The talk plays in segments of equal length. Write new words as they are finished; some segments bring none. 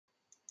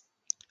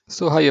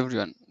So hi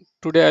everyone.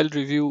 Today I'll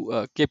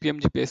review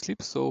KPMG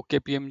Payslip. So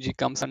KPMG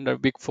comes under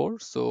Big Four.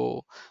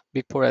 So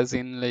Big Four as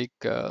in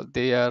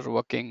they are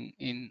working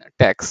in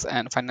tax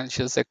and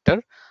financial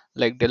sector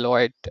like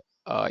Deloitte,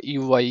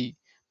 EY,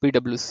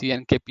 PwC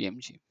and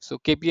KPMG. So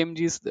KPMG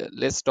is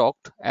less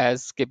talked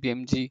as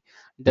KPMG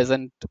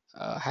doesn't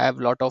have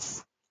lot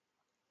of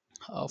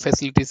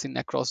facilities in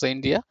across the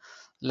India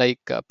like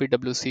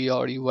PwC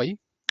or EY,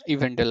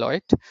 even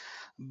Deloitte.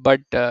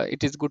 But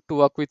it is good to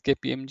work with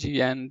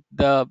KPMG, and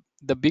the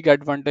big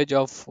advantage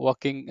of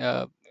working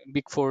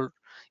Big Four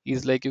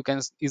is like you can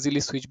easily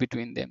switch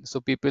between them. So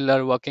people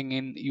are working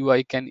in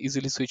UI can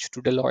easily switch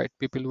to Deloitte.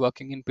 People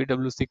working in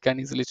PwC can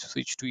easily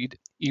switch to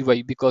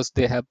EY because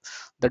they have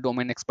the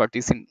domain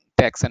expertise in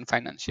tax and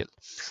financial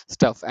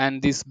stuff.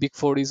 And this Big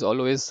Four is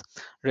always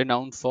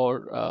renowned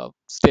for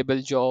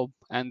stable job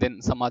and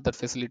then some other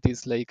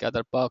facilities like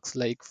other perks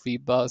like free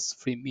bus,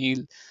 free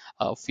meal,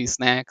 free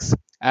snacks,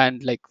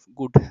 and like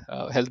good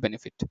health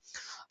benefit.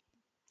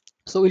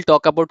 So we'll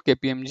talk about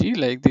KPMG.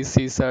 Like this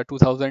is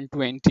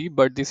 2020,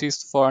 but this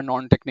is for a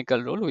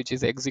non-technical role, which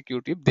is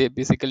executive. They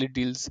basically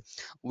deals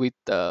with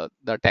the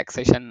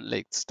taxation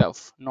like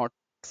stuff, not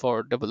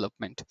for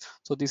development.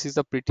 So this is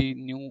a pretty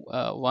new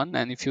one.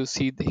 And if you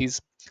see his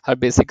her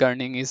basic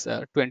earning is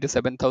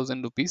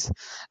 27,000 rupees,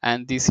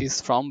 and this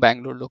is from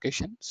Bangalore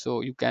location. So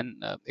you can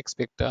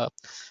expect a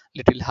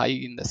little high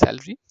in the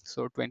salary.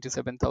 So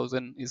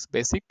 27,000 is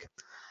basic,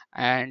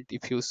 and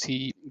if you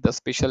see the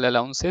special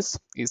allowances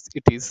is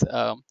it is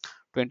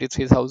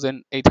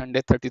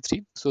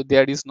 23,833. So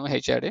there is no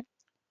HRA,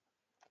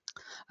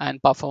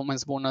 and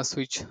performance bonus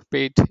which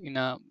paid in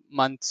a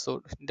month,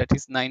 so that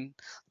is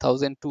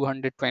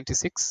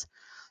 9,226.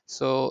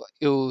 So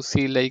you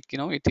see, like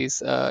it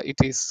is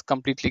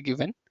completely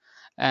given,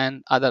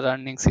 and other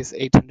earnings is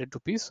 800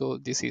 rupees. So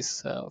this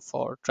is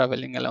for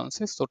traveling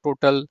allowances. So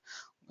total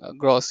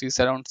gross is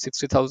around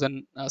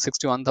 60,000,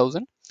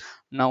 61,000.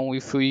 Now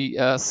if we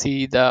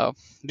see the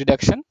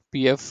deduction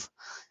PF,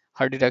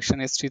 her deduction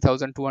is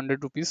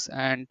 3,200 rupees,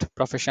 and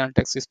professional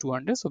tax is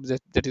 200. So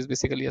that is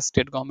basically a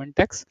state government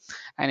tax,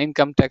 and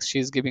income tax she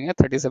is giving a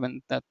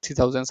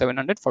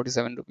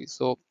 3,747 rupees.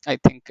 So I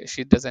think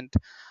she doesn't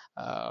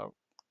uh,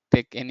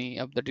 take any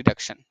of the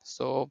deduction.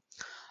 So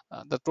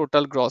the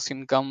total gross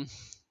income,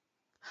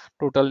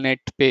 total net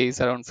pay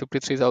is around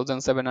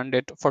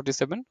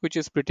 53,747, which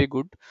is pretty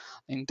good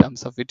in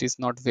terms of it is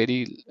not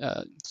very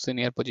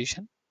senior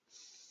position.